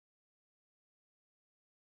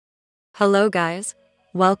Hello guys,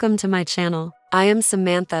 welcome to my channel. I am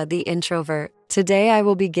Samantha the introvert. Today I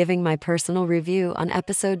will be giving my personal review on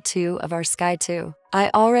episode 2 of our Skyy 2.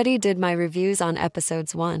 I already did my reviews on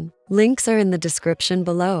episodes 1. Links are in the description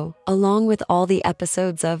below, along with all the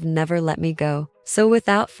episodes of Never Let Me Go. So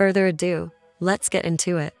without further ado, let's get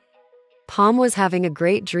into it. Palm was having a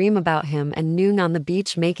great dream about him and NEUNG on the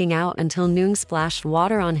beach making out until NEUNG splashed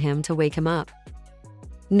water on him to wake him up.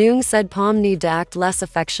 NEUNG said Palm need to act less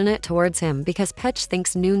affectionate towards him because Petch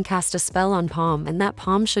thinks NEUNG cast a spell on Palm and that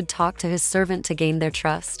Palm should talk to his servant to gain their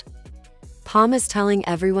trust. Palm is telling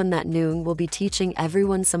everyone that NEUNG will be teaching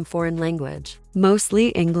everyone some foreign language, mostly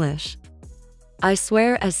English. I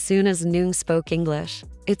swear as soon as NEUNG spoke English,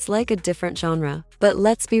 it's like a different genre. But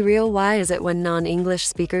let's be real, why is it when non-English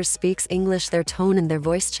speakers speaks English their tone and their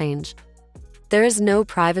voice change? There is no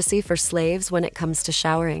privacy for slaves when it comes to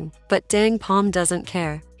showering, but dang, Palm doesn't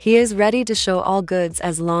care. He is ready to show all goods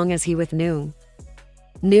as long as he with NEUNG.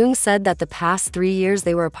 NEUNG said that the past 3 years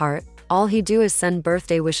they were apart, all he do is send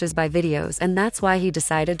birthday wishes by videos, and that's why he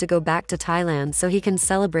decided to go back to Thailand so he can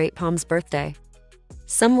celebrate Palm's birthday.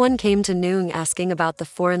 Someone came to NEUNG asking about the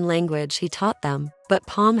foreign language he taught them, but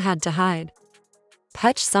Palm had to hide.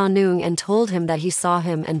 Petch saw NEUNG and told him that he saw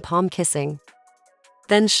him and Palm kissing.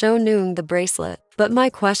 Then show NEUNG the bracelet. But my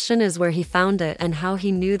question is where he found it and how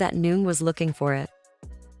he knew that NEUNG was looking for it.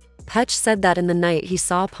 Petch said that in the night he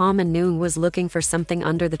saw Palm and NEUNG was looking for something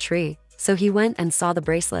under the tree, so he went and saw the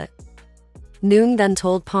bracelet. NEUNG then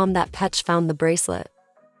told Palm that Petch found the bracelet.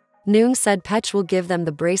 NEUNG said Petch will give them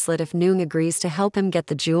the bracelet if NEUNG agrees to help him get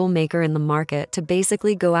the jewel maker in the market to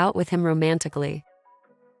basically go out with him romantically.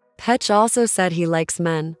 Petch also said he likes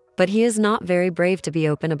men, but he is not very brave to be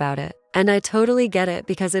open about it. And I totally get it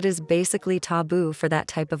because it is basically taboo for that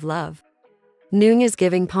type of love. NEUNG is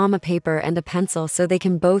giving Palm a paper and a pencil so they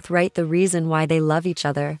can both write the reason why they love each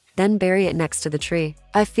other, then bury it next to the tree.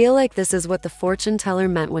 I feel like this is what the fortune teller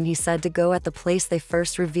meant when he said to go at the place they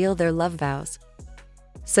first reveal their love vows.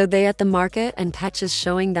 So they at the market and Petch is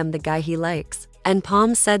showing them the guy he likes. And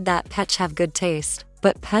Palm said that Petch have good taste.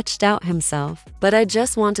 But Petch doubt himself. But I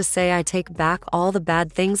just want to say I take back all the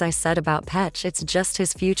bad things I said about Petch, it's just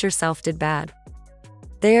his future self did bad.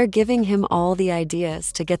 They are giving him all the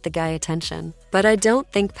ideas to get the guy attention. But I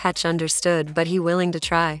don't think Petch understood, but he willing to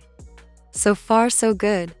try. So far so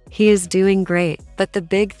good, he is doing great, but the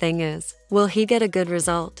big thing is, will he get a good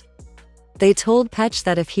result? They told Petch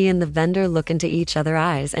that if he and the vendor look into each other's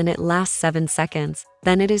eyes and it lasts 7 seconds,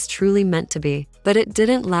 then it is truly meant to be. But it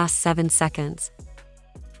didn't last 7 seconds.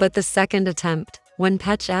 But the second attempt, when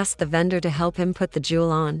Petch asked the vendor to help him put the jewel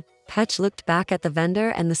on, Petch looked back at the vendor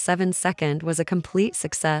and the 7-second was a complete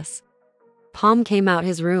success. Palm came out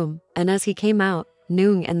his room, and as he came out,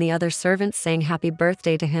 NEUNG and the other servants sang happy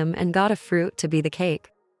birthday to him and got a fruit to be the cake.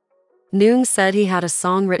 NEUNG said he had a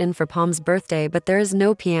song written for Palm's birthday, but there is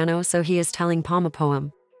no piano, so he is telling Palm a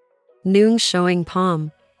poem. NEUNG showing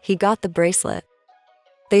Palm, he got the bracelet.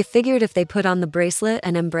 They figured if they put on the bracelet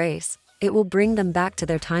and embrace, it will bring them back to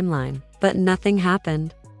their timeline, but nothing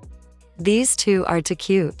happened. These two are too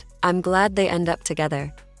cute. I'm glad they end up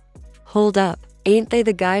together. Hold up, ain't they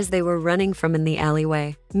the guys they were running from in the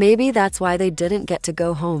alleyway? Maybe that's why they didn't get to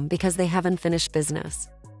go home, because they haven't finished business.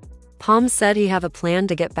 Palm said he have a plan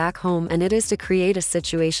to get back home, and it is to create a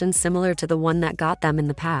situation similar to the one that got them in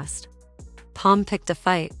the past. Palm picked a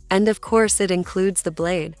fight, and of course it includes the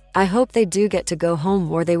blade. I hope they do get to go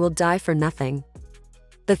home or they will die for nothing.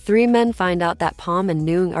 The 3 men find out that Palm and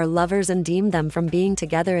NEUNG are lovers and deem them from being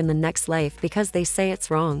together in the next life because they say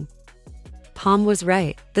it's wrong. Palm was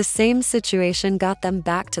right. The same situation got them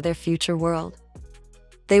back to their future world.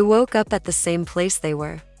 They woke up at the same place they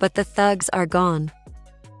were, but the thugs are gone.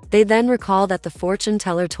 They then recall that the fortune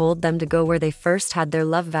teller told them to go where they first had their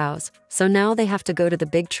love vows, so now they have to go to the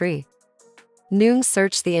big tree. NEUNG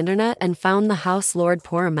searched the internet and found the house Lord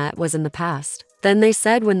Poramet was in the past. Then they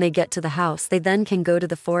said when they get to the house they then can go to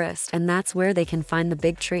the forest, and that's where they can find the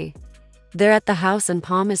big tree. They're at the house and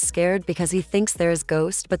Palm is scared because he thinks there is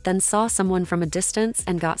ghost, but then saw someone from a distance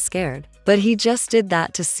and got scared. But he just did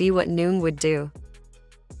that to see what NEUNG would do.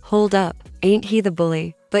 Hold up, ain't he the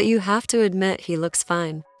bully? But you have to admit he looks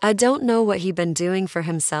fine. I don't know what he been doing for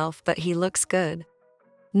himself, but he looks good.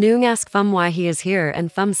 NEUNG asked Phum why he is here, and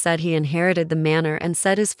Phum said he inherited the manor and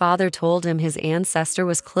said his father told him his ancestor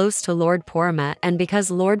was close to Lord Poramet, and because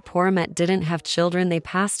Lord Poramet didn't have children they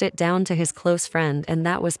passed it down to his close friend, and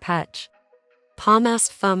that was Petch. Palm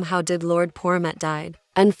asked Phum how did Lord Poramet died,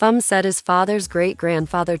 and Phum said his father's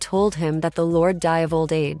great-grandfather told him that the Lord died of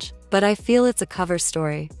old age, but I feel it's a cover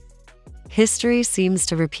story. History seems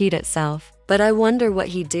to repeat itself, but I wonder what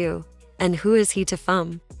he do, and who is he to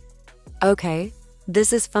Phum? Okay,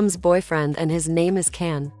 this is Phum's boyfriend and his name is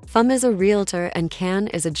Can. Phum is a realtor and Can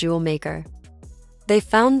is a jewel maker. They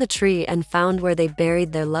found the tree and found where they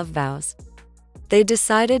buried their love vows. They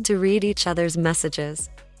decided to read each other's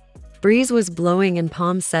messages. Breeze was blowing and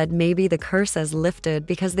Palm said maybe the curse has lifted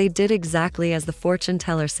because they did exactly as the fortune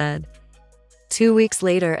teller said. 2 weeks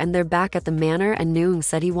later and they're back at the manor and NEUNG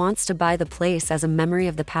said he wants to buy the place as a memory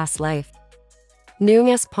of the past life.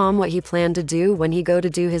 NEUNG asked Palm what he planned to do when he go to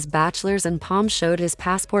do his bachelor's and Palm showed his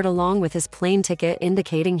passport along with his plane ticket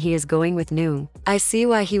indicating he is going with NEUNG. I see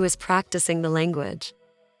why he was practicing the language.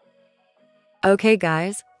 Okay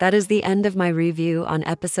guys, that is the end of my review on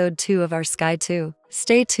episode 2 of our Skyy 2.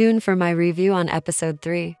 Stay tuned for my review on episode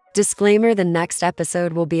 3. Disclaimer: the next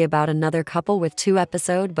episode will be about another couple with 2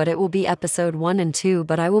 episodes, but it will be episode 1 and 2,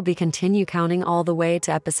 but I will be continue counting all the way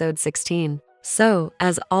to episode 16. So,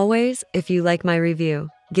 as always, if you like my review,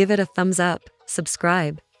 give it a thumbs up,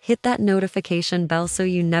 subscribe, hit that notification bell so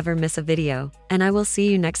you never miss a video, and I will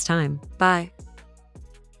see you next time. Bye.